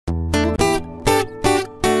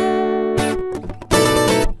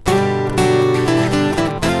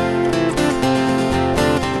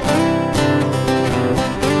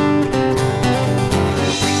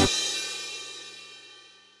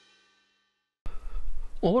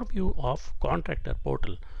Overview of Contractor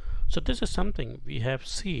Portal. So this is something we have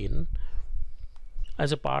seen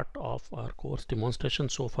as a part of our course demonstration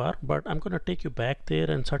so far, but I'm going to take you back there,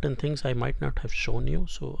 and certain things I might not have shown you,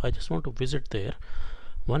 so I just want to visit there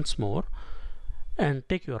once more and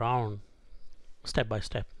take you around step by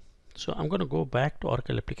step. So I'm going to go back to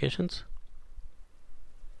Oracle Applications.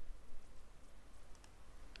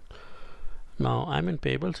 Now I'm in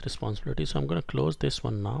Payables Responsibility, so I'm going to close this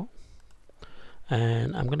one now,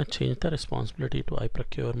 and I'm going to change the responsibility to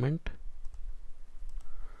iProcurement,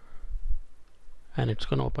 and it's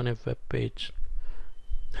going to open a web page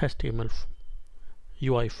HTML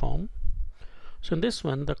UI form. So in this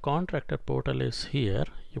one, the Contractor Portal is here.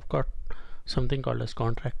 You've got something called as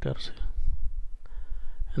contractors,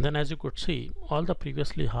 and then as you could see, all the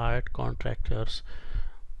previously hired contractors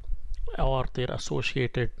or their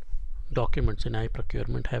associated documents in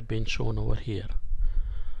iProcurement have been shown over here.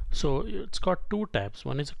 So it's got two tabs.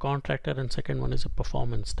 One is a contractor and second one is a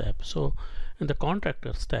performance tab. So in the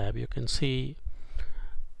contractors tab, you can see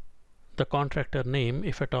the contractor name,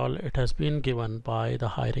 if at all it has been given by the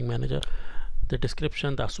hiring manager, the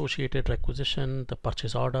description, the associated requisition, the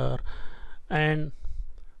purchase order, and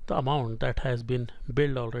the amount that has been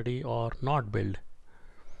billed already or not billed.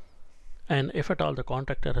 And if at all the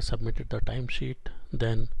contractor has submitted the timesheet,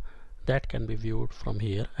 then that can be viewed from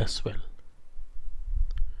here as well.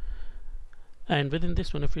 And within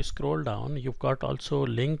this one, if you scroll down, you've got also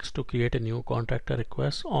links to create a new contractor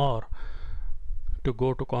request or to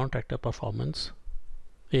go to Contractor Performance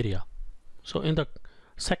area. So in the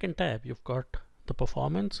second tab, you've got the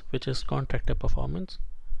performance, which is Contractor Performance,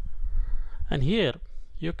 and here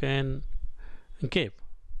you can give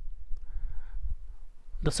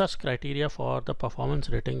the search criteria for the performance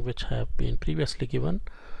rating which have been previously given,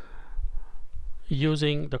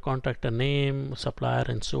 using the contractor name, supplier,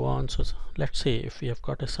 and so on. So let's say if we have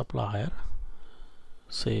got a supplier,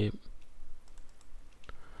 say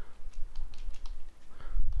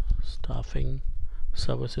Staffing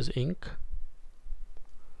Services Inc.,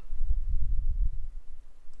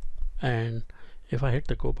 and if I hit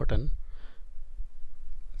the go button,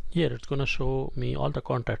 here it's going to show me all the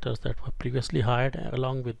contractors that were previously hired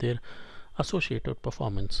along with their associated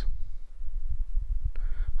performance.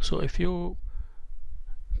 So if you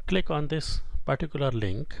click on this particular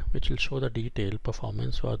link, which will show the detailed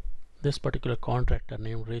performance for this particular contractor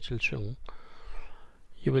named Rachel Chung,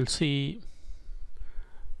 you will see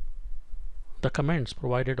the comments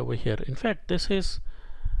provided over here. In fact, this is,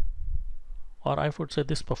 or I would say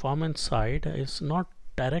this performance side is not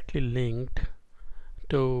directly linked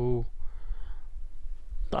to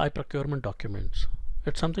the iProcurement documents.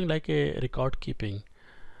 It's something like a record keeping.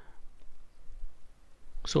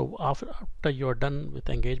 So after you're done with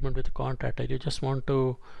engagement with the contractor, you just want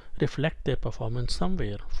to reflect their performance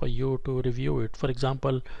somewhere for you to review it. For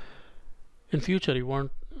example, in future you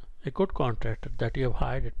want a good contractor that you have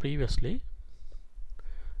hired it previously,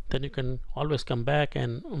 then you can always come back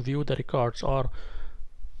and view the records. Or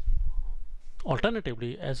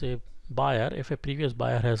alternatively, as a buyer, if a previous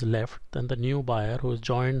buyer has left, then the new buyer who is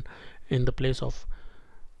joined in the place of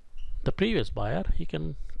the previous buyer, he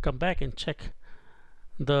can come back and check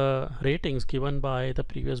the ratings given by the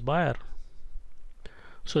previous buyer.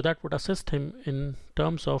 So that would assist him in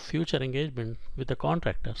terms of future engagement with the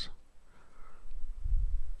contractors.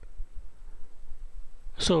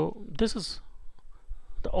 So this is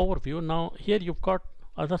the overview. Now here you've got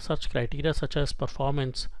other such criteria such as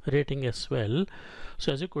performance rating as well.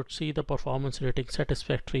 So as you could see, the performance rating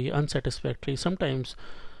satisfactory, unsatisfactory. Sometimes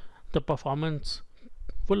the performance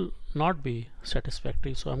will not be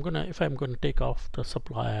satisfactory. So if I'm gonna take off the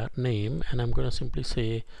supplier name and I'm gonna simply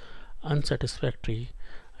say unsatisfactory,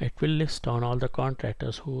 it will list down all the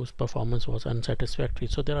contractors whose performance was unsatisfactory.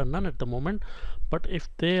 So there are none at the moment, but if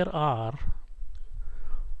there are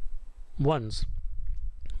ones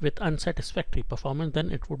with unsatisfactory performance,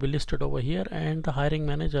 then it would be listed over here, and the hiring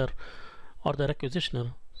manager or the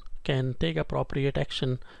requisitioner can take appropriate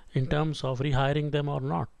action in terms of rehiring them or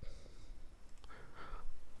not.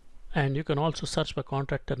 And you can also search by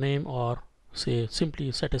contractor name or say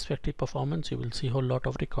simply satisfactory performance. You will see a whole lot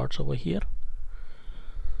of records over here.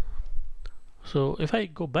 So if I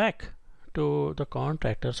go back to the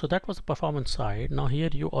contractor, so that was the performance side. Now here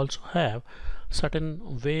you also have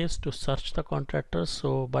certain ways to search the contractors.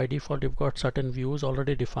 So by default you've got certain views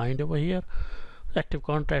already defined over here: active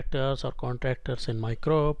contractors or contractors in my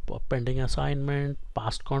group, or pending assignment,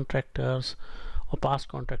 past contractors or past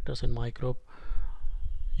contractors in my group.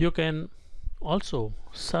 You can also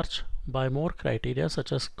search by more criteria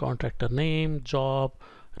such as contractor name, job,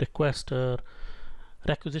 requester,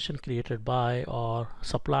 requisition created by, or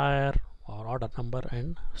supplier, or order number,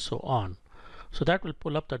 and so on. So that will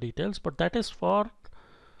pull up the details, but that is for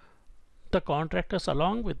the contractors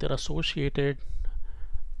along with their associated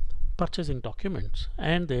purchasing documents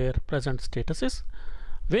and their present statuses,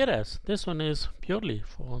 whereas this one is purely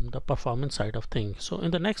from the performance side of things. So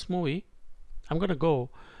in the next movie, I'm going to go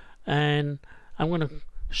and I'm going to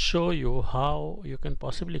show you how you can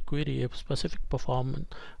possibly query a specific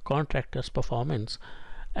contractor's performance,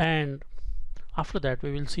 and after that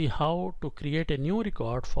we will see how to create a new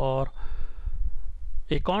record for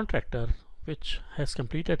a contractor which has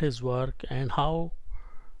completed his work and how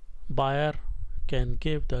buyer can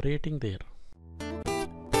give the rating there.